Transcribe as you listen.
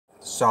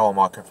Shalom,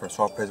 Malkin, for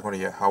all praise going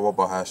to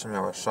YAHAWASHI,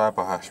 YAHAWASHI,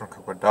 BaHaShem,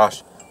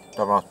 Kakwadash,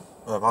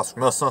 Mouse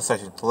Milson,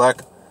 section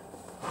Telek.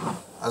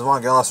 I just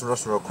want to get on some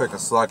real quick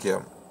and select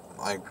you.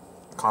 Like,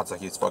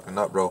 contact he's fucking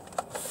up, bro.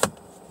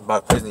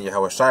 About praising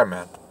YAHAWASHI,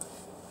 man.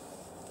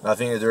 Now, the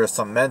thing is, there are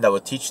some men that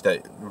would teach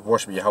that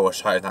worship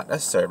YAHAWASHI is not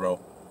necessary, bro.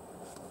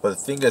 But the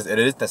thing is, it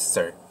is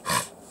necessary.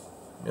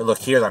 You look,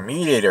 here's a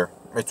mediator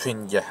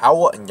between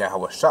Yahweh and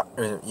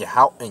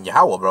YAHAWASHI,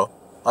 Yahweh, bro.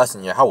 Us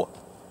and Yahweh.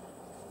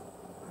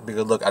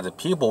 Because look, as a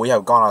people, we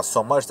have gone on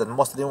so much that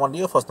most of them didn't want to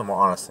deal with us no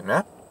more, honestly,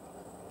 man.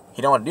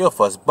 He didn't want to deal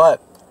with us,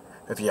 but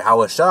if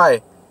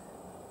YAHAWASHI,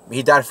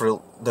 he died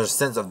for the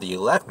sins of the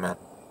elect, man.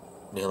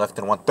 The elect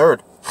in 1/3.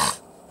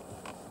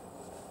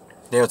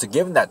 They were to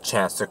give him that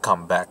chance to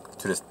come back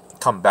to this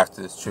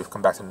truth,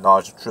 come back to the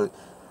knowledge of truth,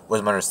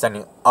 wisdom,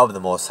 understanding of the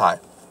Most High.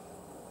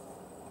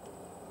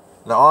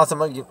 Now, honestly, I'm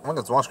going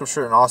to get one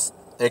scripture and also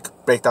it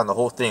could break down the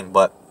whole thing,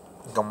 but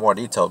I'll get more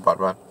detailed about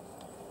it, right?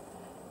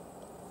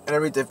 And it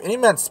reads, if any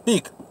man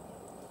speak,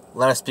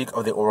 let him speak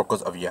of the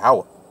oracles of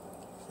Yahweh.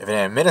 If any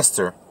man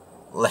minister,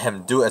 let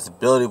him do as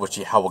ability which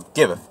Yahweh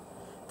giveth.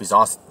 Because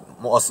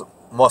honestly,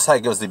 Most High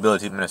gives the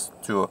ability to minister,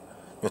 to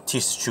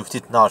teach the truth,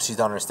 teach the knowledge, teach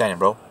the understanding,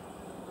 bro.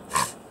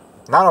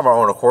 Not of our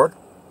own accord.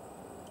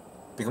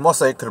 Because Most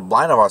High could have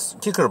blinded us.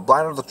 He could have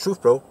blinded the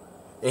truth, bro.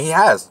 And he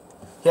has.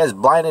 He has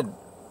blinded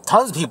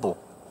tons of people.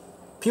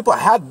 People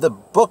had the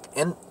book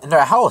in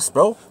their house,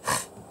 bro.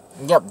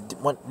 Yeah,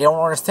 when they don't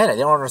understand it.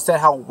 They don't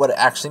understand what it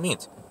actually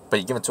means. But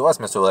he give it to us,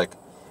 man. So, like,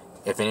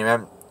 if any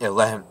man,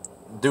 let him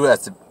do it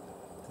as the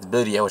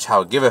ability which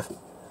Yahweh giveth,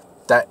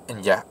 that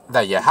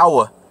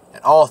Yahweh in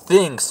all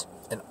things,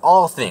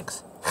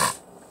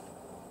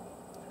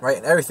 right,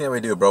 in everything that we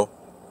do, bro,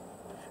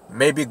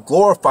 may be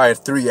glorified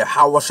through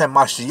YAHAWASHI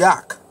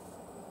Mashiach.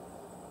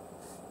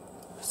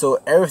 So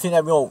everything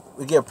that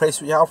we give praise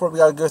to Yahweh for, we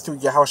gotta go through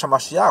YAHAWASHI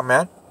Mashiach,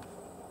 man.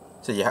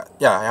 So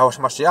YAHAWASHI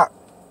Mashiach.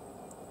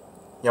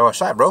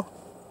 YAHAWASHI, bro.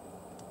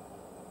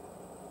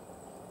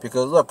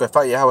 Because look,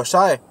 without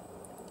YAHAWASHI,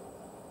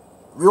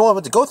 we won't be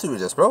able to go through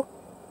this, bro.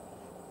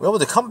 We're able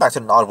to come back to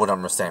the knowledge and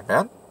understand,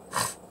 man.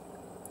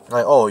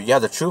 Like, oh, you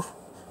have the truth?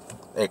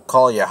 They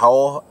call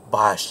Yahweh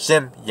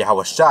BaHaShem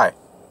YAHAWASHI.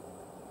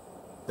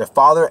 The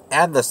Father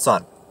and the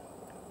Son.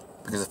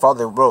 Because the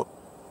Father wrote,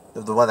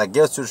 the one that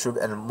gives to the truth,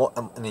 and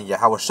the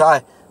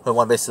YAHAWASHI, the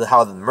one basically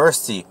have the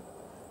mercy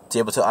to be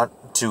able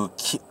to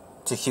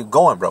keep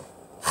going, bro.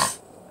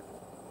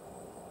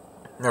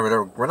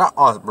 Remember, we're not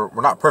honest,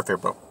 we're not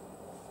perfect, bro.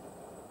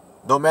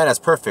 No man is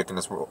perfect in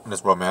this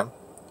world, man.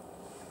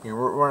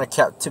 We're in a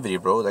captivity,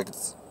 bro. Like,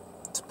 it's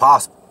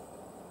impossible.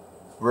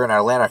 We're in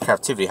our land of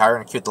captivity. How are you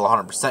going to keep the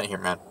 100% here,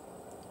 man?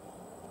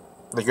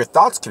 Like, your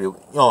thoughts could be,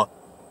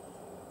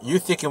 you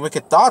thinking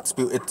wicked thoughts,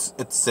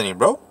 it's sinning,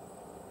 bro.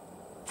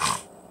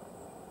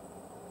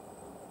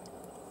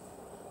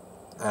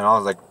 And I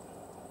was like,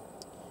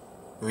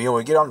 we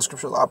get on the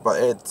scripture a lot,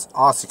 but it's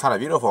honestly kind of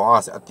beautiful,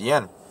 honestly, at the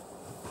end.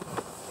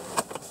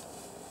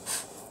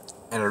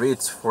 And it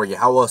reads, for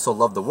Yahweh so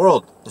loved the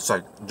world. Just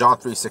like John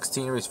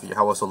 3:16 reads, for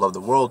Yahweh so loved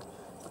the world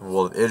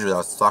of Israel. I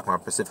was talking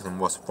about specifically in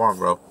most form,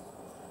 bro.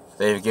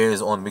 That he gave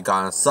his only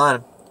begotten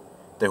Son,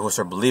 that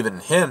whosoever believe in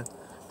him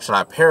shall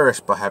not perish,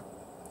 but have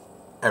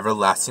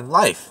everlasting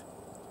life.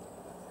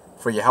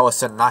 For Yahweh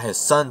sent not his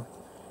Son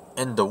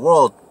in the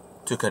world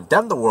to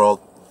condemn the world,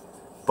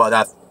 but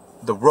that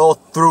the world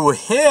through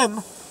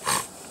him,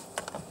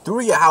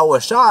 through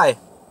YAHAWASHI,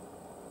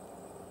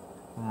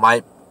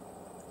 might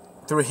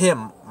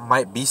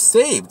be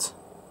saved.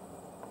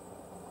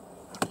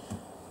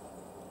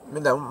 I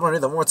mean, I'm gonna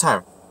read that one more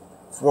time.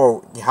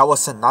 For Yahweh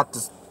sent not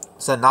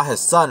his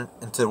Son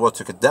into the world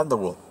to condemn the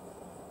world.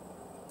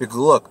 Because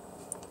look,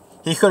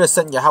 he could have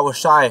sent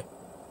YAHAWASHI,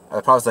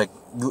 the prophet's like,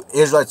 you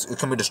Israelites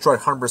can be destroyed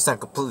 100%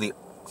 completely.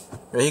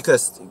 He could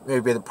have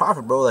maybe be the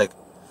prophet, bro, like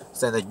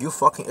saying that you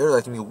fucking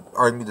Israelites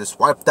are gonna be just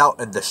wiped out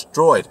and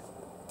destroyed.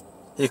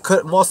 He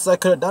most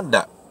likely could have done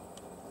that.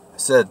 He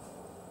said,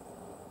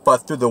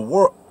 but that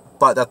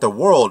the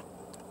world,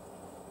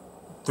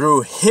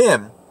 through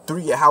him,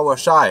 through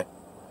YAHAWASHI,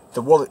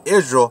 the world of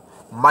Israel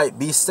might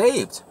be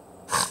saved.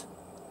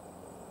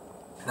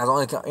 And that's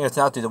only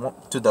out to the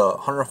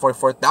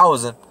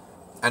 144,000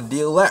 and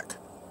the elect.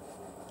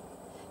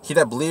 He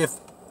that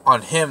believeth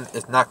on him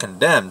is not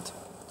condemned,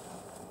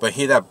 but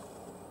he that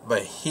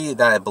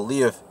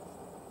believeth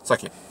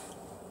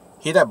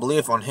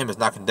on him is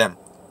not condemned,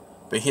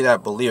 but he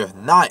that believeth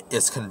not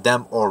is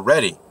condemned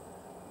already.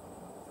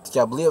 You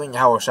gotta believe in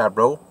YAHAWASHI,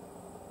 bro.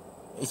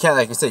 You can't,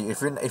 like you say,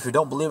 if you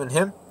don't believe in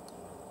him,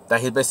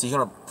 that he's basically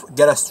gonna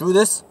get us through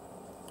this.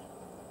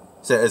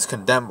 So it's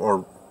condemned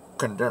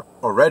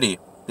already,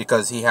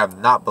 because he have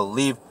not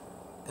believed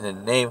in the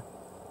name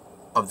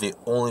of the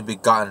only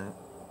begotten.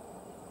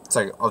 It's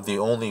like of the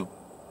only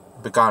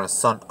begotten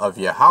Son of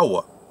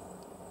Yahweh.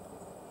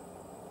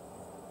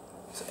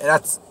 So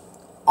that's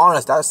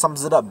honest. That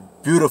sums it up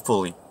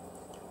beautifully.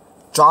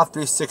 John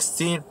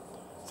 3:16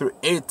 through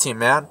 18,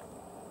 man.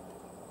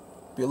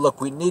 But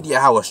look, we need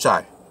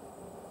YAHAWASHI.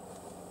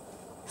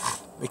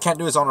 We can't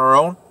do this on our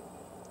own.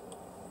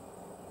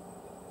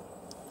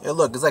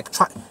 look, it's like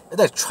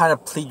trying to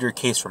plead your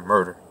case for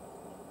murder.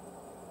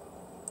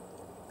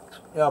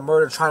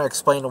 Murder trying to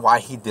explain why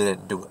he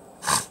didn't do it.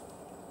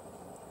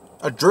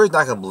 A jury's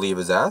not gonna believe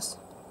his ass.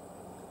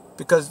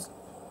 Because,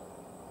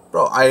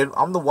 bro,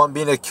 I'm the one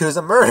being accused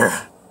of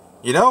murder.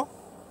 You know?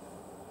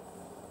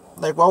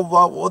 Like, why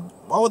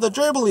would the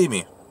jury believe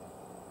me?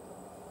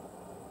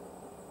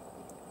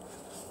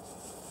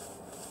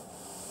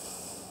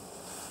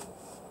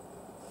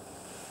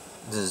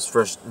 This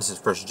is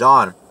First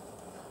John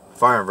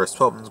 5 and verse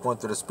 12. I'm just going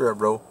through the Spirit,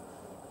 bro.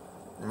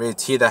 It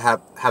reads, he that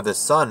have the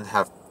Son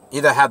have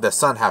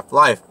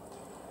life,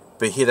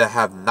 but he that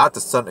have not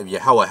the Son of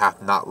Yahweh hath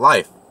not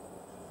life.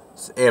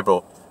 So, hey,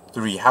 bro,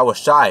 through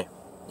YAHAWASHI,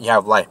 you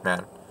have life,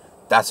 man.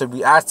 That's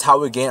how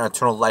we gain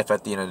eternal life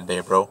at the end of the day,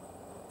 bro.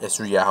 It's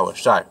through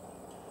YAHAWASHI.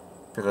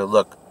 Because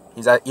look,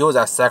 he was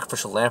that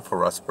sacrificial lamb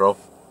for us, bro.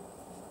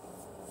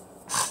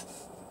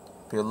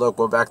 Because look,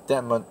 what back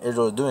then when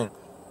Israel was doing,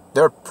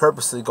 they're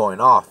purposely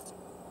going off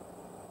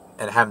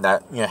and having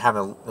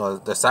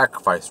the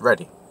sacrifice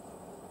ready.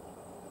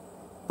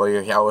 But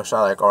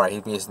YAHAWASHI, like, alright,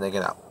 he's missing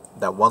again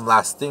that one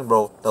last thing,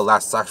 bro. The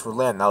last sacrificial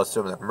lamb. Now it's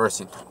serving that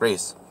mercy and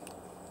grace.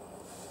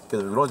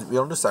 Because we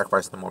don't do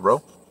sacrifice no more,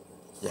 bro.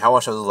 YAHAWASHI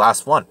was the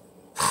last one.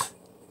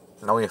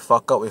 Now we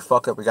fuck up. We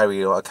gotta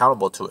be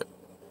accountable to it.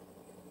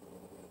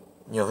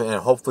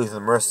 And hopefully the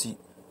mercy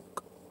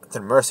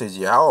is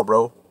Yahweh,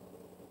 bro.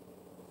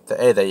 That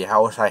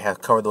YAHAWASHI has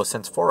covered those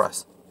sins for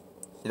us.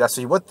 That's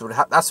what he went through.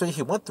 That's what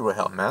he went through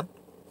hell, man.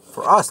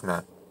 For us,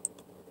 man.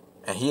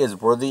 And he is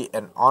worthy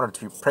and honored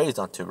to be praised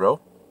unto,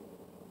 bro.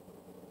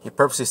 He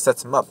purposely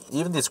sets him up.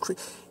 Even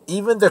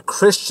the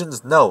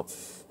Christians know.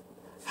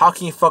 How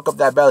can you fuck up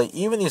that belly?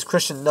 Even these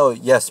Christians know,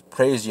 yes,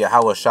 praise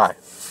YAHAWASHI.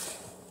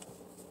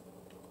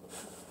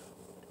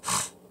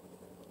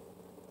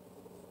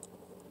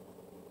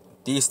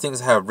 These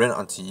things I have written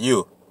unto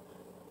you,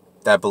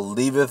 that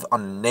believeth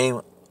on the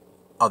name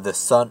of the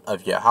Son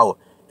of Yahweh,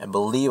 and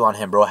believe on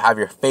him, bro. Have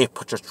your faith,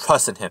 put your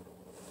trust in him.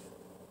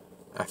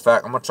 In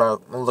fact, I'm gonna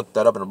look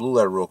that up in a blue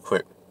letter real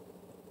quick.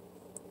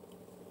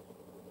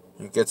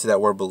 You get to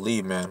that word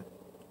believe, man.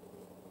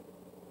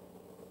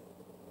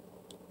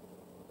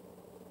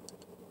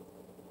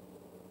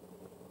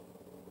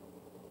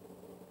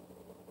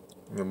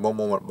 Give me one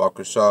moment,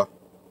 Bakusha.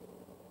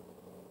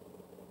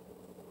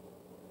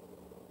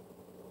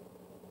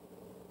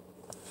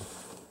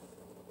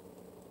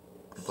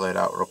 Play it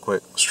out real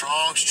quick.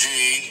 Strong's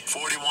G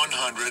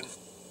 4100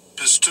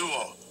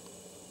 Pistuo.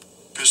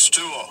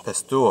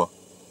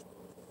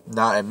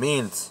 Now it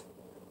means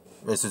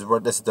this is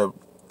the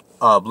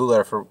blue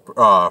letter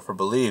for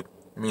believe.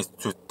 It means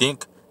to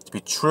think, to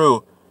be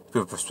true,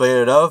 to be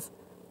persuaded of,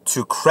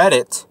 to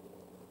credit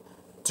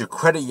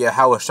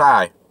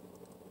YAHAWASHI.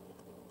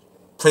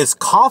 Place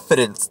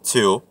confidence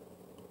to.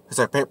 It's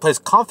like place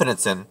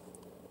confidence in.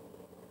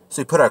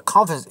 So we put our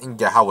confidence in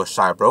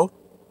YAHAWASHI, bro.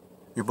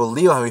 We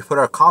believe him. We put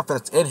our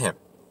confidence in him.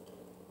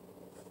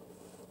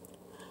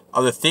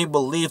 Of the thing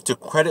believed, to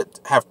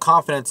credit, have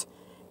confidence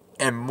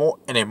in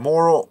a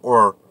moral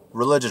or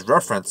religious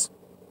reference.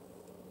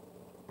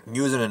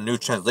 Used in a new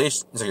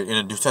translation, in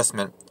a New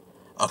Testament,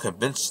 a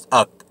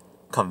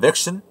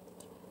conviction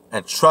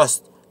and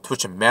trust to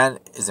which a man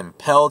is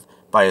impelled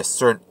by a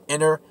certain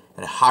inner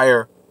and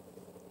higher.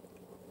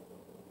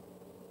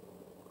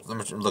 Let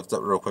me look that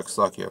up real quick.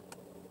 Suck here.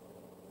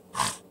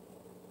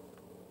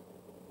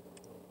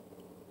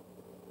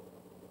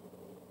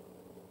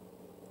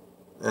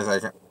 It's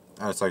like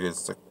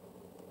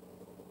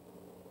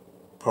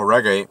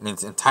prorege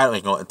means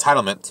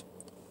entitlement,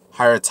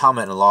 higher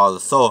entitlement in the law of the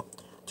soul,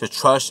 to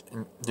trust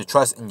in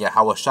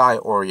YAHAWASHI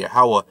or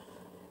Yahweh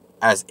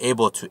as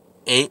able to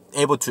aid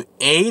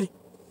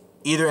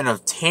either in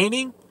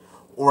obtaining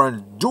or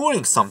in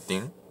doing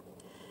something,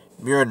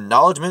 mere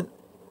acknowledgement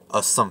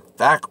of some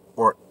fact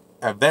or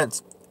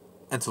event,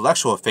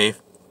 intellectual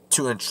faith,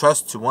 to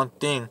entrust with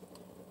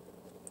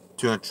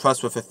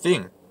a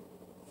thing.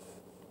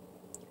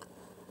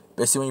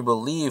 Basically, when you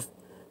believe,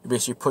 you're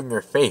basically putting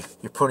your faith,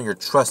 you're putting your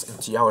trust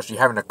into Yahweh, you're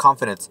having a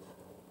confidence.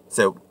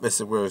 So,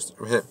 basically,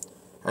 we're hit.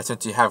 I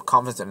said to have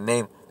confidence in the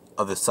name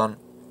of the Son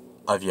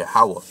of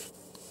Yahweh,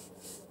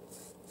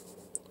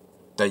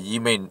 that ye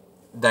may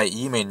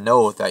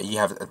know that ye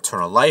have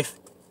eternal life,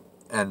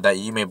 and that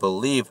ye may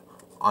believe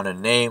on the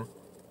name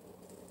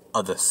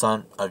of the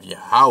Son of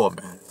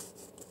Yahweh, man.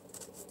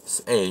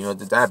 So, hey,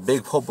 that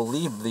big whole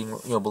believe in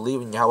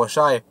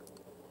YAHAWASHI,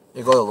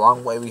 it goes a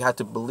long way. We have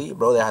to believe,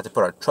 bro. They have to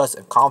put our trust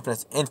and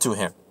confidence into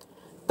him.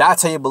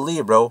 That's how you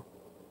believe, bro.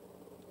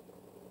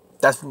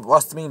 That's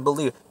what's the mean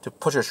believe. To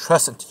put your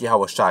trust into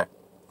YAHAWASHI.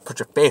 Put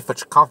your faith,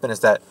 put your confidence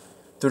that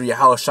through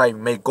YAHAWASHI you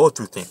may go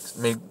through things.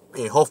 May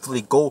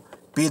hopefully go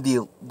be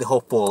the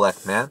hopeful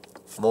elect, man.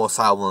 Most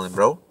high willing,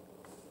 bro.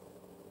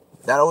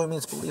 That always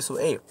means believe. So,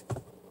 hey.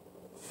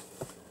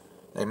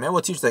 Like, man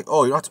will teach, like,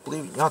 oh, you don't have to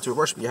believe, you don't have to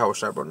worship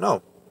YAHAWASHI, bro.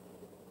 No.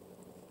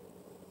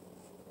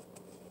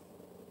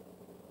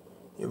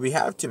 We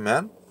have to,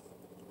 man.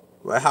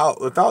 Without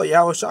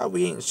YAHAWASHI,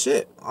 we ain't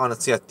shit,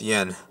 honestly, at the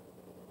end.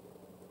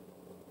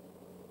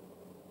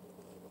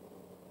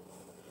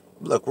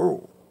 Look, we're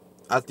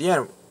at the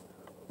end.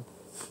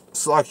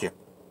 Slack.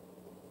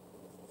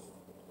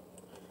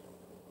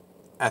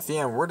 At the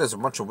end, we're just a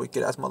bunch of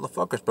wicked ass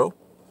motherfuckers, bro.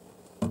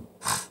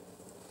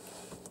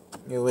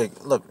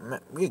 Look, man,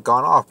 we get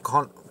gone off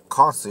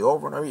constantly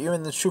over and over.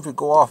 Even the truth we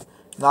go off.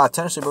 Not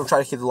intentionally, but we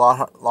try to keep the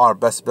law our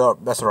best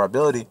of our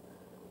ability.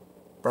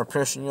 But I'm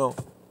pretty sure,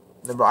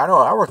 bro, I know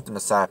I worked in the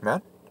SAF,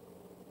 man.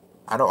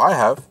 I know I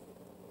have.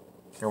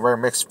 You're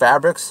wearing mixed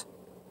fabrics,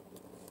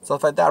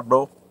 stuff like that,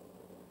 bro.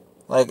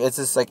 Like, it's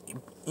just like,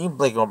 even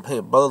like, hey,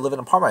 brother living in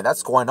an apartment,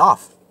 that's going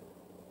off.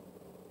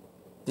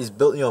 These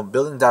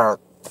buildings that are,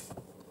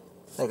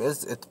 like,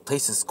 the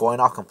place is going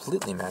off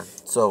completely, man.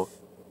 So,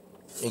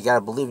 you gotta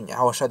believe in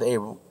YAHAWASHI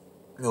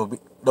that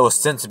those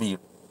sins to be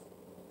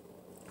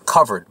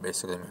covered,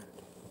 basically, man.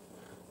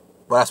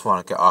 But that's what I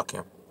want to get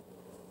Akim.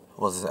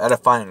 Was the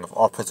edifying of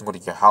all praise and go to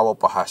Yahweh,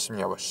 Bahashim,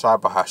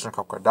 YAHAWASHI, Bahashim,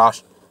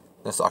 Kakradash.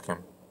 This Akim.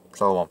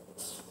 Shalom.